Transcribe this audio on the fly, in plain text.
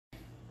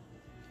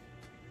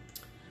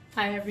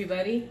Hi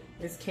everybody,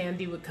 it's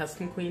Candy with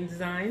Custom Queen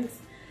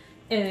Designs,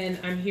 and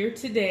I'm here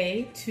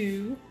today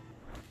to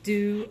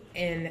do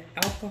an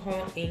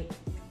alcohol ink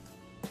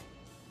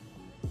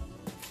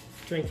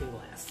drinking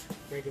glass,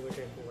 regular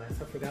drinking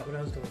glass. I forgot what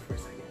I was doing for a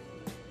second.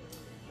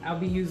 I'll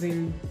be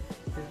using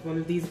one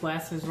of these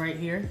glasses right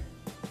here.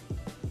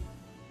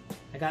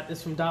 I got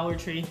this from Dollar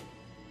Tree.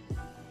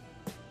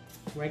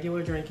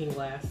 Regular drinking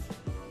glass.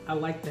 I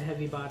like the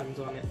heavy bottoms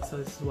on it, so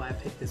this is why I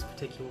picked this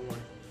particular one.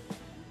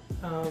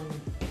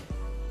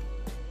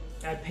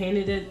 I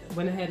painted it,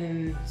 went ahead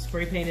and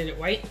spray painted it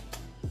white.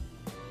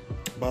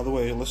 By the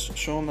way, let's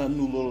show them that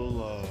new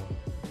little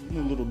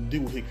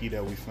doohickey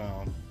that we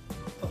found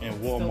in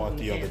Walmart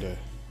the other day.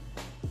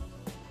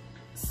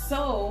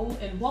 So,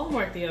 in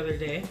Walmart the other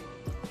day,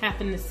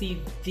 happened to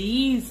see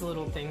these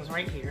little things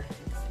right here.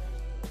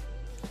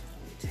 Let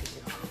me take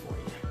it off for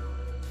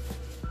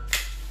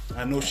you.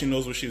 I know she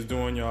knows what she's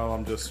doing, y'all.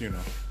 I'm just, you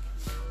know.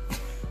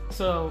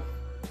 So,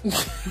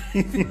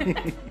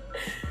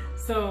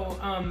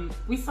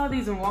 we saw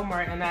these in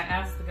Walmart, and I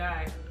asked the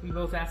guy, we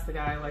both asked the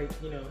guy, like,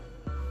 you know,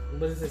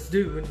 what does this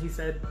do? And he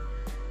said,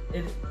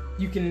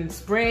 you can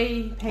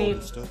spray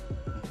paint.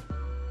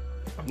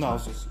 No,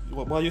 it's just,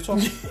 while you're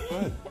talking, go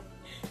ahead.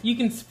 You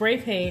can spray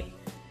paint,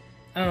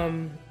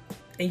 and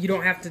you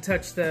don't have to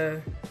touch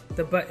the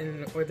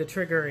button or the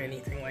trigger or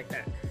anything like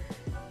that.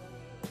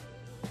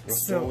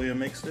 Rust-Oleum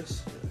makes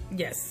this?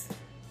 Yes.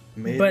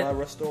 Made by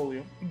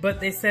Rust-Oleum. But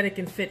they said it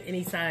can fit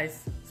any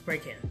size spray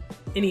can.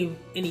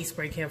 Any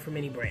spray can from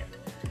any brand.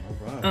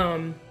 All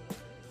right.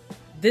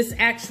 This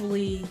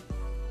actually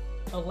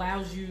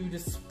allows you to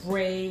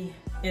spray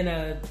in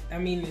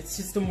it's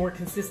just a more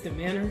consistent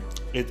manner.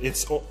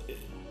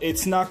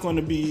 It's not going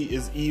to be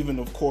as even,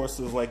 of course,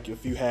 as like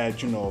if you had,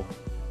 you know,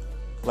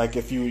 like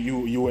if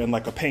you were in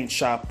like a paint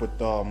shop with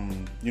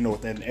you know,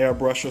 with an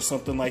airbrush or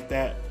something like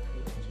that.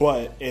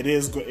 But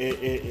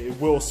it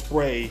will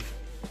spray.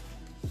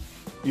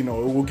 You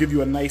know, it will give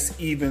you a nice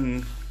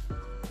even.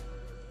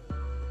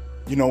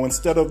 You know,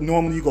 instead of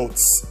normally you go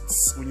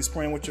tss, when you're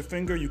spraying with your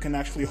finger, you can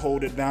actually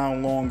hold it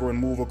down longer and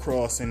move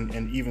across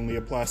and evenly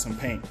apply some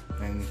paint.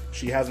 And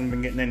she hasn't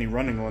been getting any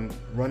running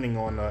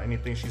on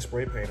anything she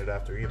spray painted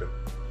after either.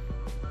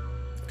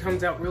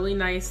 Comes out really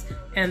nice,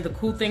 and the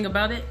cool thing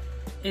about it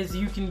is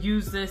you can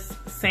use this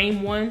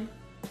same one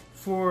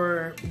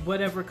for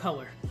whatever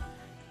color.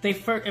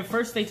 At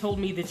first they told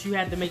me that you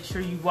had to make sure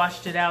you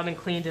washed it out and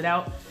cleaned it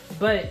out,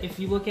 but if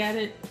you look at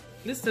it,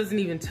 this doesn't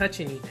even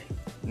touch anything.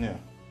 Yeah.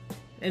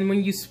 And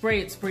when you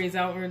spray, it sprays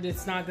outward.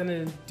 It's not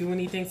gonna do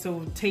anything.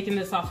 So taking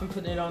this off and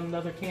putting it on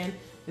another can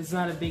is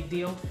not a big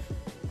deal.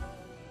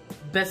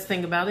 Best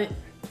thing about it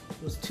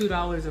was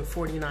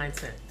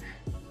 $2.49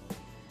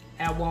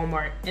 at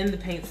Walmart in the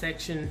paint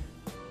section.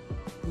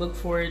 Look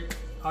for it.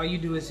 All you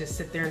do is just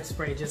sit there and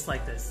spray just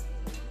like this.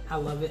 I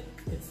love it.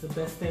 It's the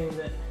best thing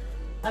that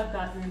I've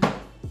gotten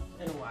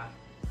in a while.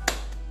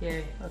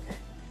 Yay, okay.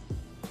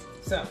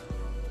 So,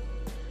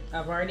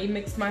 I've already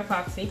mixed my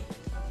epoxy.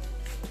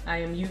 I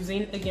am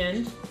using,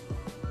 again,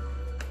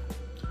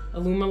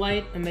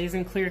 Alumilite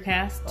Amazing Clear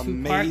Cast.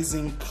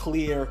 Amazing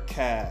Clear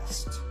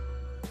Cast.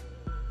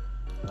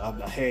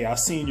 Hey, I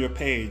seen your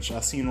page.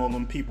 I seen all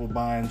them people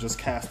buying just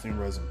casting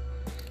resin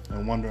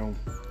and wondering.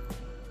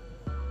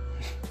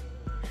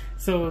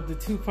 So the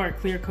 2-part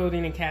clear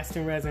coating and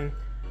casting resin,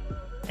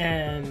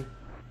 and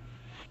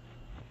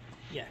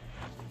yeah.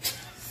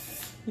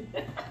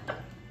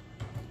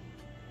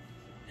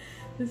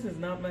 This is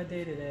not my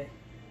day today.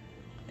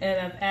 And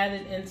I've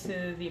added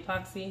into the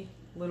epoxy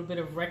a little bit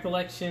of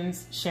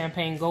Recollections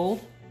Champagne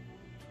Gold.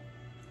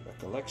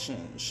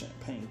 Recollections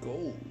Champagne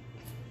Gold.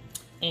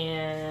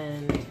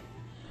 And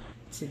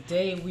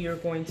today we are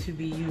going to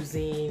be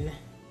using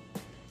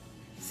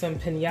some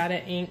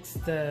Pinata inks,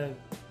 the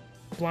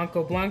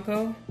Blanco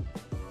Blanco,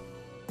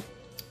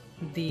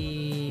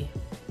 the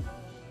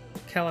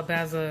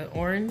Calabaza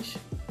Orange,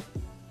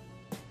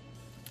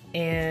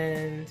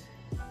 and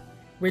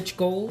Rich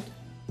Gold.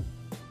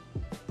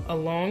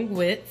 Along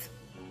with,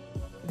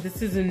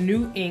 this is a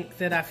new ink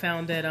that I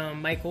found at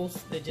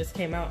Michael's that just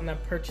came out, and I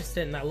purchased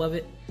it and I love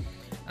it.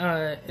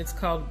 It's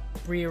called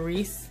Bria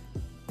Reese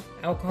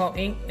alcohol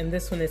ink, and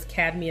this one is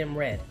cadmium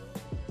red.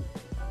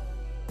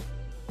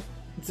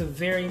 It's a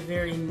very,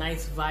 very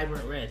nice,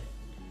 vibrant red.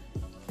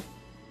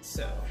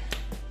 So,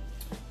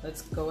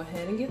 let's go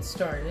ahead and get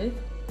started.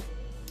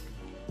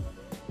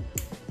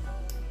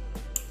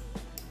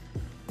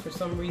 For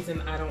some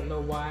reason, I don't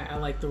know why, I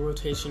like the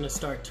rotation to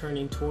start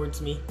turning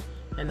towards me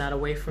and not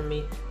away from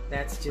me.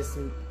 That's just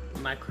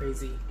my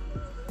crazy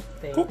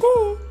thing.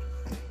 Cuckoo!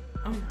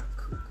 I'm not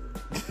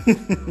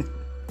cuckoo.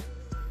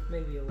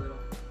 Maybe a little.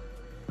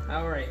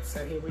 Alright,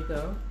 so here we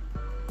go.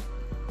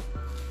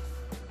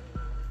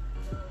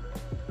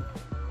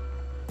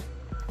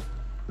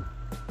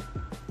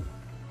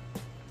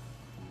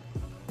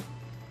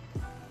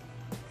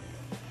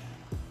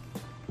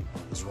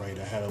 I was right,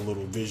 I had a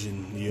little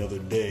vision the other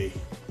day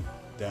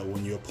that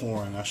when you're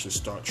pouring, I should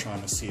start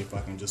trying to see if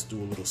I can just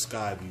do a little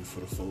sky view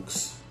for the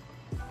folks.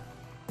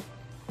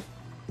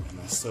 And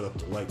I set up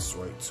the lights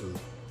right too.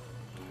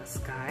 A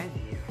sky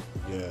view.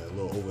 Yeah, a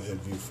little overhead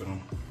view for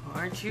them.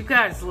 Aren't you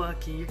guys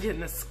lucky? You're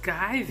getting a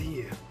sky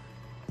view.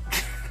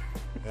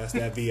 That's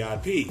that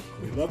VIP.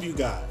 We love you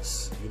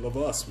guys. You love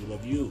us. We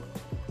love you.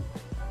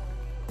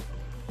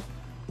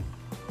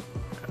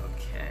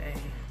 Okay.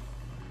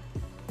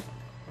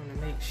 I want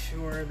to make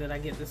sure that I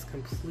get this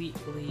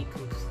completely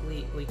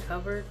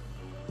covered.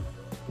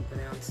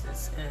 Bounce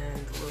this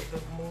end a little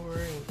bit more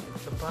and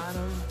get the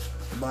bottom.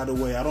 By the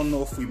way, I don't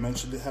know if we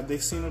mentioned it. Have they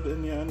seen it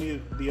in any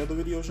of the other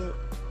videos yet?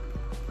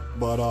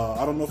 But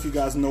I don't know if you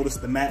guys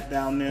noticed the mat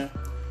down there.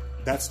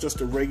 That's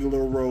just a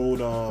regular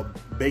road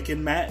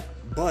bacon mat,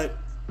 but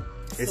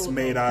it's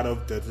made out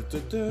of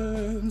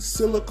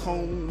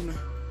silicone.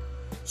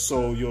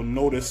 So you'll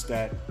notice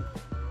that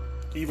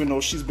even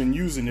though she's been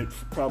using it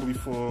probably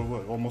for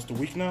what, almost a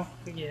week now?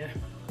 Yeah.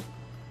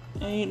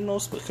 Ain't no,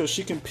 because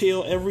she can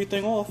peel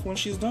everything off when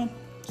she's done.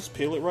 Just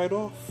peel it right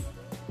off.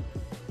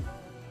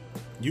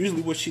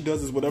 Usually what she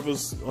does is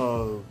whatever's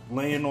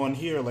laying on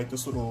here, like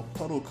this little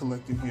puddle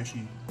collecting here,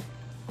 she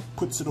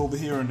puts it over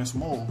here in this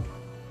mold.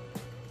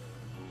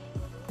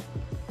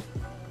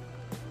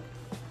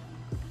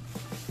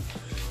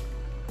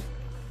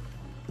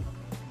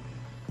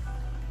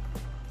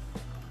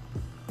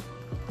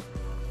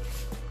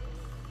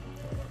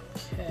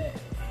 Okay.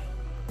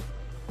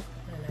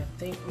 And I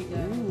think we got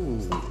it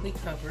completely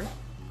covered.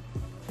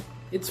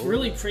 It's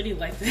really pretty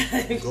like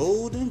that.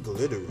 Gold and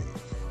glittery.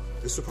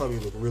 This would probably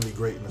look really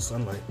great in the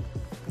sunlight.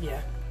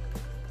 Yeah.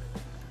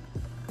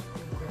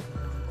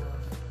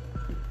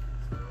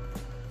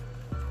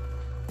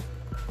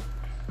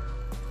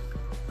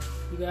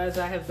 You guys,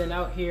 I have been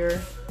out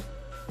here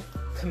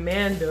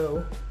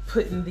commando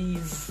putting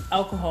these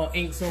alcohol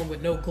inks on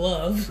with no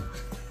glove.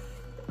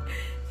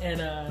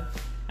 And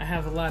I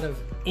have a lot of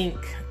ink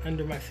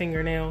under my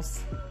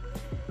fingernails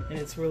and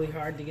it's really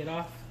hard to get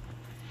off.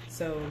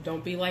 So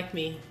don't be like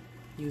me,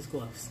 use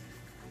gloves.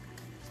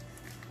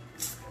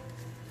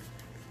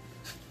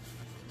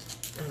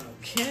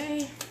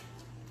 Okay.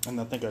 And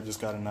I think I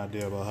just got an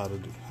idea about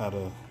how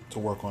to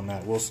work on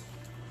that.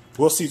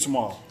 We'll see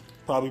tomorrow.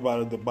 Probably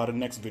by the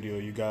next video,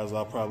 you guys,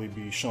 I'll probably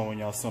be showing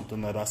y'all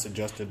something that I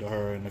suggested to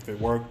her, and if it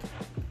worked,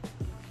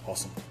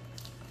 awesome.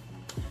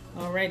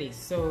 Alrighty,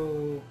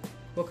 so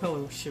what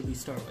color should we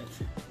start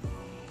with?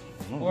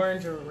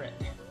 Orange or red?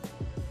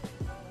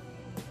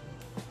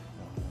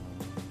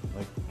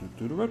 Like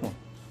do the red one.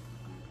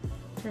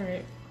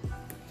 Alright.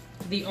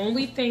 The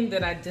only thing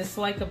that I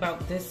dislike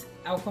about this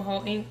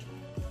alcohol ink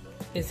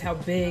is how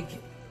big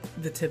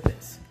the tip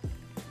is.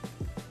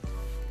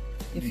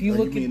 If you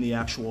look in the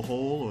actual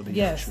hole or the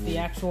yes, actual... the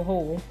actual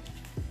hole,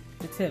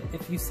 the tip.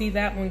 If you see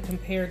that one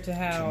compared to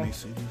how Can they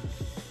see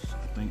this? I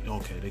think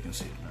okay, they can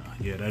see it now.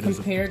 Yeah, that compared is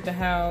compared to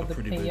how the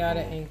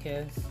pinata ink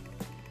is.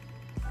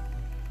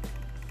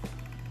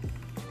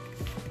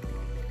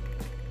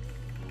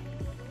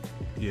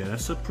 Yeah,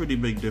 that's a pretty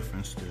big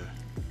difference there.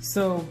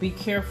 So be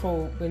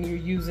careful when you're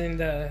using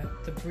the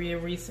Bria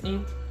Reese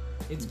ink.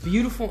 It's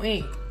beautiful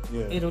ink.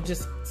 Yeah. It'll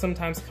just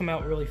sometimes come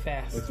out really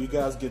fast. If you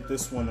guys get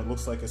this one, it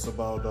looks like it's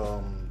about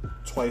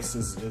twice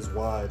as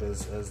wide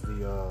as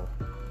the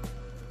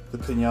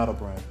Pinata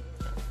brand.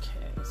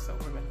 Okay, so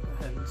we're gonna go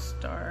ahead and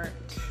start.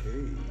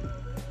 Okay.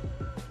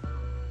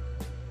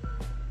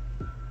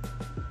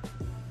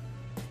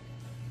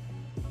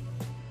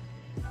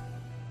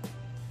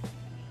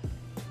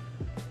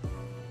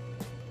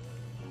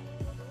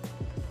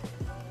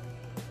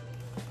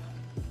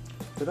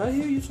 Did I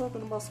hear you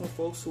talking about some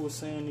folks who were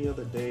saying the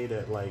other day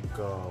that like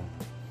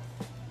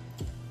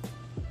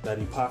that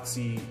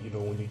epoxy, you know,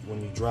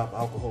 when you drop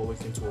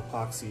alcoholic into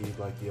epoxy,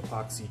 like the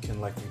epoxy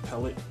can like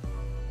repel it?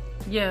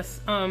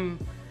 Yes.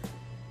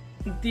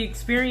 The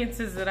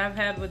experiences that I've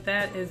had with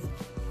that is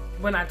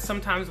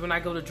sometimes when I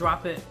go to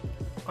drop it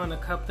on a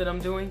cup that I'm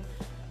doing,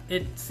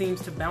 it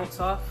seems to bounce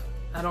off.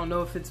 I don't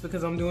know if it's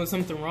because I'm doing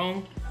something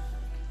wrong.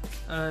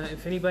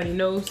 If anybody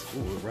knows. Ooh,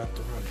 we're wrapped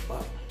around the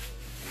bottom.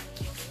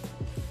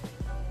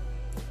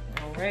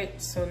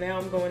 Alright, so now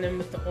I'm going in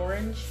with the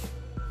orange.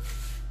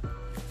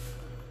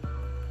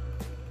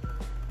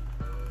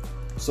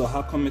 So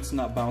how come it's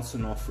not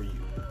bouncing off for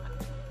you?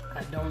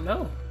 I don't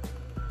know.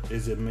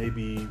 Is it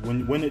maybe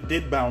when it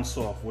did bounce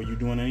off, were you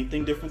doing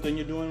anything different than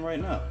you're doing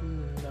right now?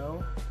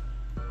 No.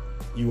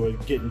 You were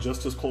getting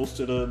just as close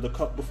to the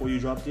cup before you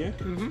dropped the ink?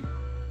 Mm-hmm.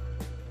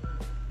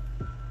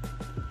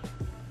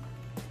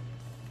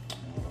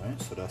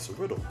 Alright, so that's a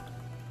riddle.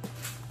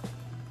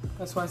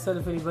 That's why I said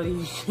if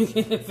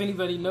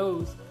anybody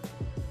knows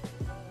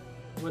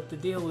what the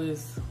deal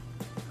is,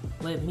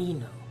 let me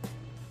know.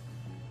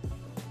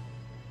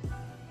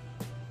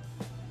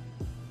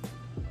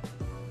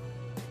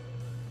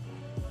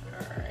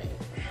 Alright.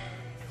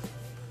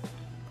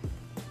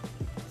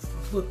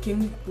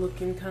 Looking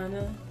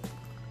kinda.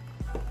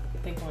 I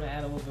think I wanna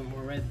add a little bit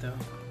more red though.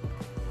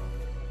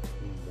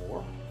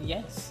 More?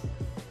 Yes.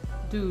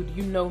 Dude,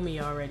 you know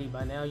me already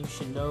by now. You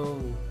should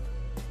know.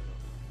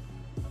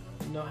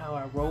 You know how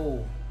I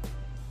roll.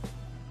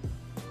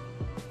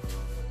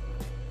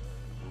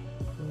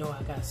 You know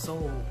I got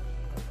soul.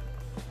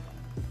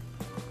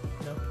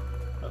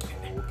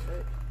 Okay.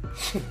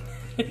 Okay.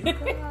 You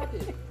got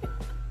it.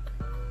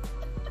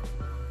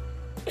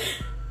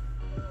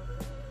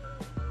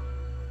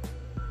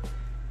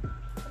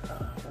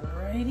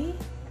 Alrighty.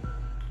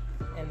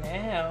 And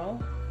now,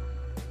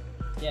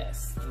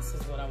 yes, this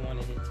is what I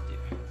wanted it to do.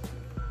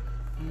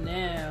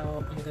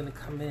 Now I'm gonna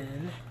come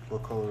in.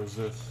 What color is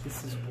this?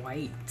 This is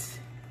white.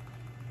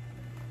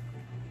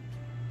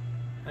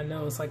 I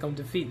know it's like I'm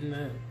defeating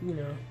the, you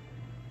know,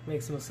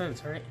 makes no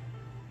sense, right?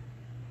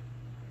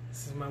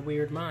 This is my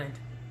weird mind.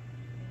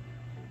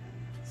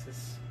 This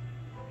is.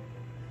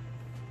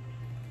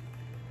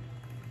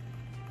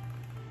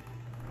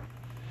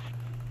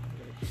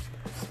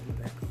 Some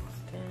that goes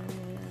down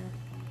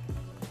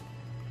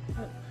there.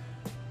 Oh.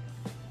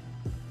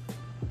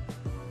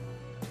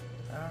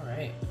 All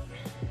right.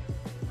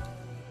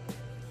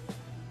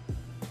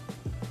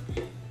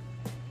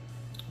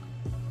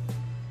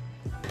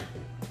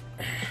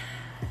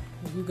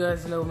 You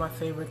guys know my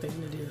favorite thing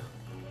to do.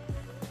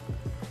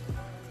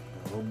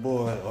 Oh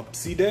boy,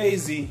 upsy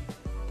daisy.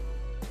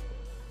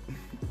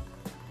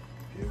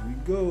 Here we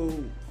go.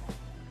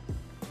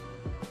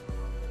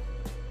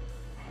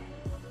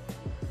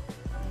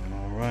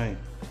 All right.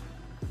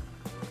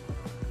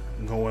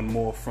 Going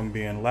more from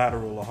being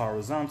lateral or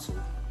horizontal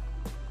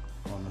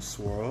on the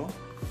swirl.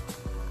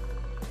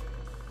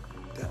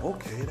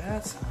 Okay,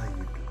 that's how you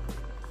do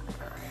it.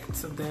 Alright,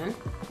 so then,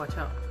 watch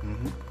out.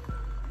 Mm-hmm.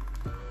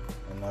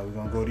 And now we're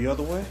gonna go the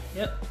other way?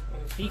 Yep.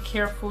 Be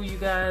careful, you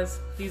guys.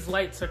 These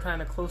lights are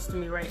kind of close to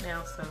me right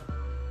now, so.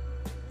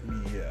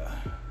 Yeah.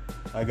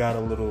 I got a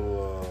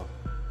little,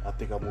 I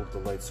think I moved the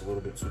lights a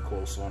little bit too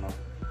close on her.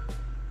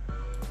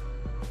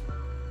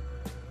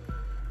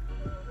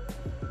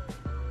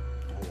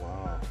 Oh,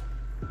 wow.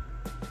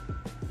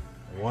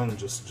 One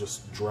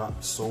just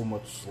dropped so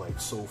much, like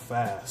so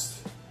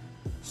fast.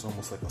 It's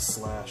almost like a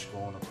slash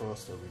going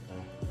across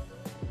everything.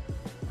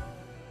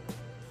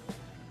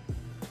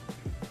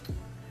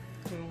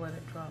 And let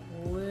it drop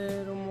a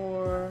little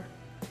more.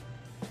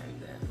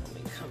 And then let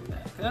me come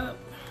back up.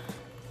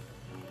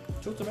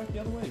 Tilt it back the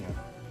other way again.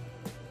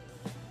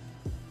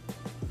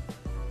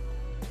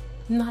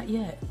 Not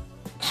yet.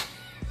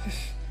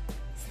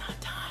 It's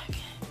not time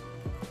yet.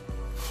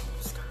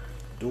 It's time.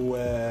 Do I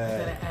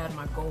it. gotta add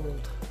my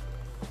gold.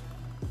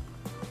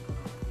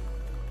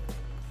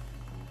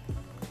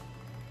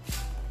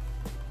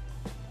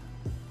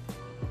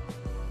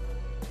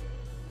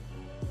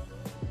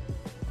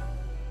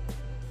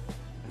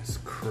 It's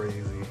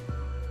crazy.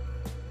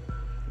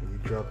 When you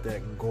drop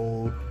that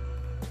gold,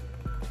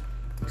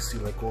 you see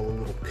like all the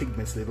little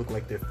pigments. They look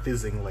like they're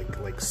fizzing,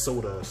 like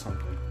soda or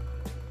something.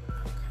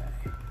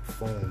 Okay.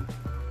 Foam.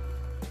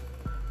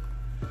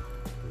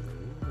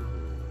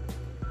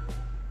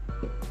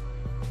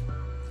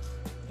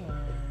 And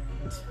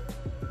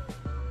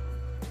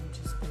I'm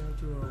just gonna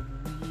do a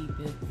wee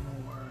bit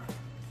more.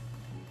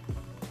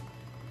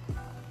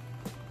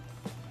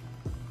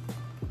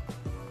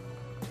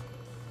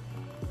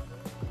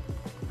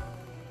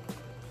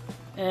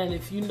 And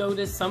if you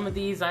notice, some of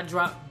these I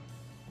drop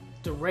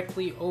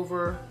directly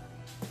over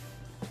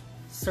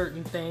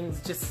certain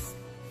things just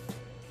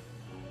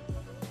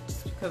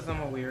because I'm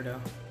a weirdo,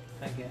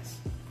 I guess.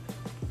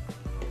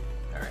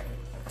 Alright,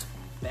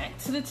 back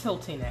to the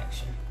tilting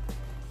action.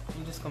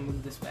 I'm just gonna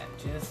move this back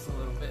just a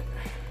little bit.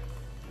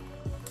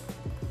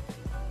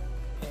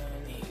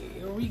 And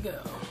here we go.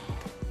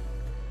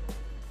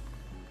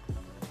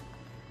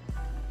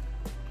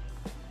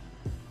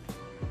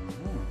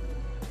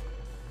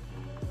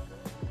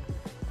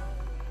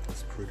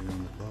 It's pretty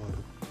on the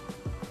bottom.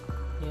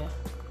 Yeah.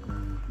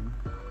 Mm-hmm.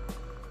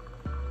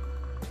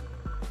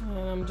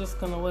 And I'm just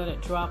gonna let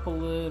it drop a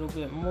little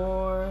bit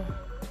more.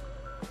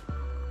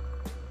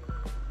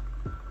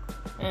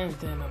 And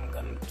then I'm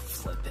gonna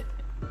flip it.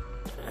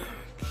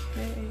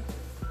 Okay.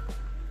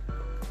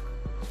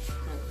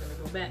 I'm gonna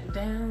go back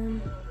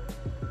down.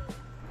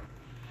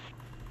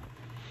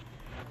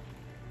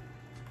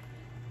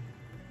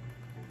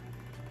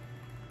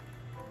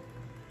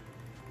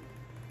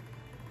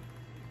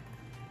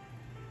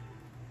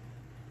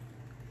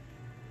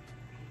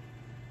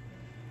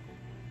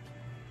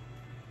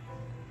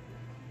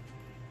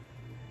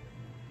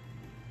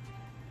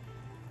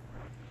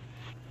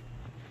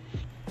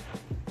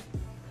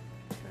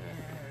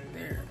 And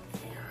there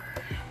we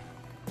are.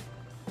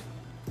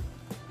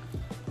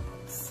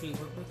 Let's see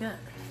what we got.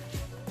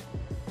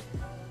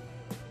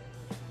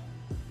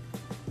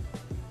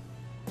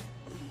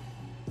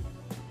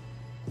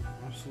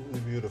 Absolutely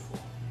beautiful.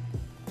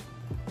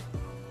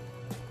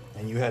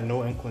 And you had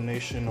no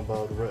inclination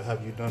about red,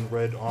 have you done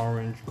red,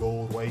 orange,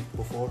 gold, white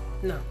before?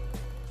 No.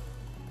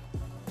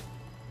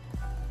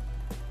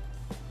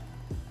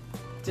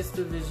 Just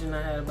the vision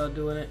I had about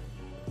doing it,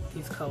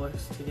 these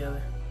colors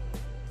together.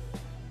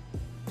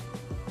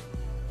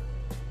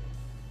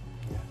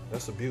 Yeah,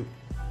 that's a beaut.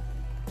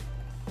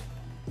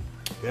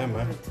 Yeah, I man.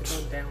 wanted to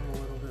go down a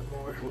little bit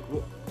more.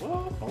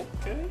 Well,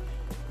 okay.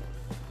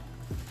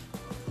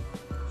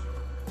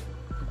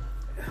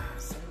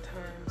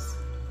 Sometimes.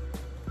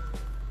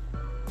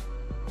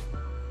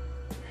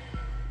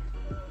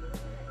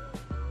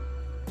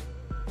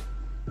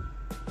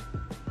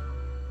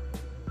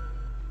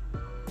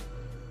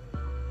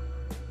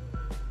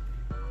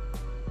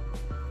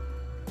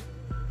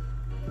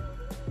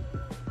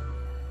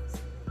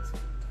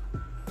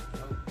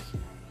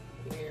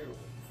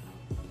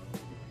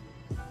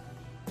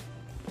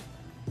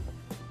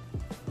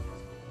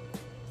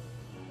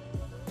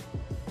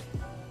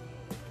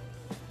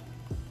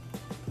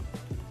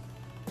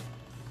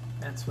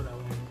 That's what I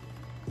want.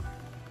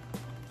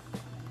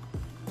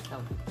 I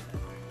like that.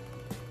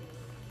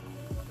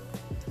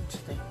 What you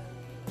think?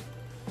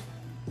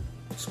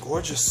 It's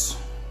gorgeous.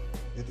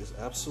 It is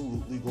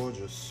absolutely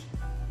gorgeous.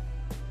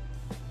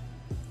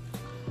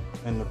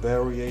 And the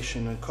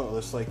variation in color,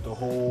 it's like the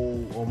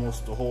whole,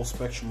 almost the whole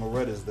spectrum of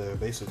red is there,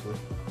 basically.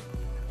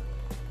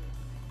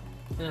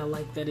 And I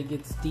like that it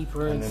gets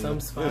deeper in some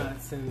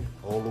spots, and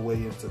all the way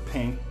into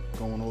pink,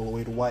 going all the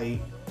way to white.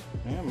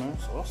 Yeah, man,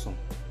 it's awesome.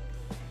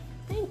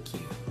 Thank you.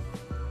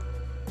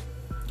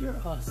 You're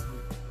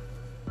awesome.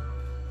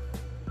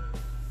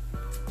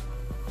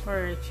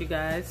 Alright, you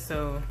guys,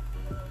 so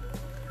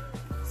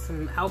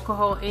some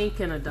alcohol ink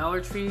and a Dollar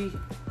Tree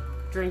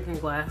drinking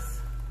glass.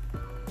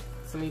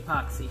 Some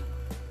epoxy.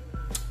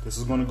 This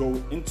is going to go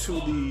into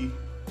the.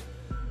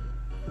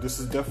 This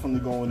is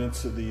definitely going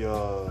into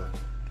the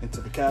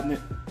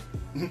cabinet.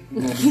 I'm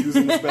going to be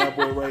using this bad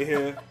boy right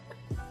here.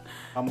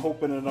 I'm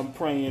hoping and I'm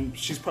praying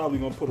she's probably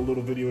going to put a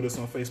little video of this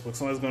on Facebook.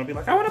 Somebody's going to be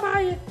like, "I want to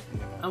buy it." You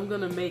know. I'm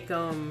gonna make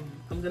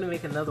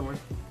another one.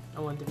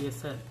 I want it to be a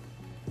set.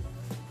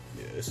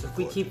 Yeah, it's if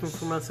we keep them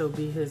from us, it'll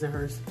be his and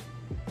hers.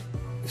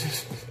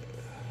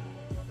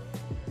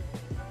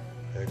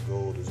 That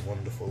gold is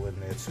wonderful in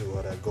there too.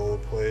 How that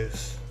gold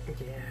plays.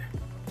 Yeah.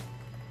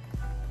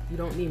 You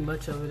don't need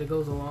much of it. It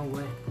goes a long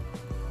way.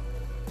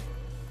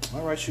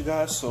 All right, you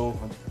guys. So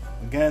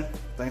again,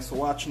 thanks for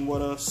watching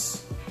with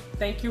us.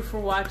 Thank you for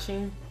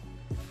watching.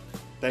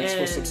 Thanks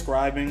for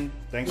subscribing.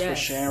 Thanks for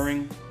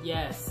sharing.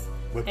 Yes.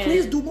 But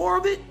please do more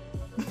of it.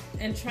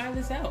 And try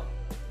this out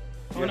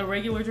on a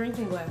regular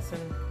drinking glass,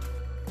 and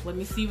let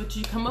me see what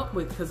you come up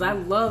with, because I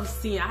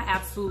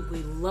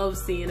absolutely love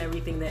seeing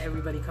everything that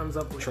everybody comes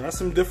up with. Try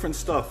some different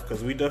stuff,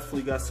 because we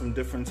definitely got some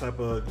different type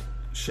of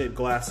shaped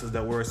glasses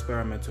that we're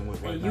experimenting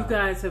with right now. And you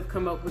guys have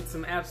come up with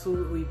some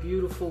absolutely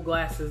beautiful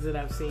glasses that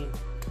I've seen.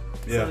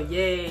 Yeah. So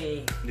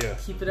yay. Yeah.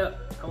 Keep it up.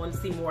 I want to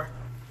see more.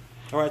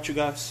 All right, you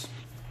guys.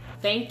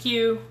 Thank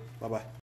you. Bye-bye.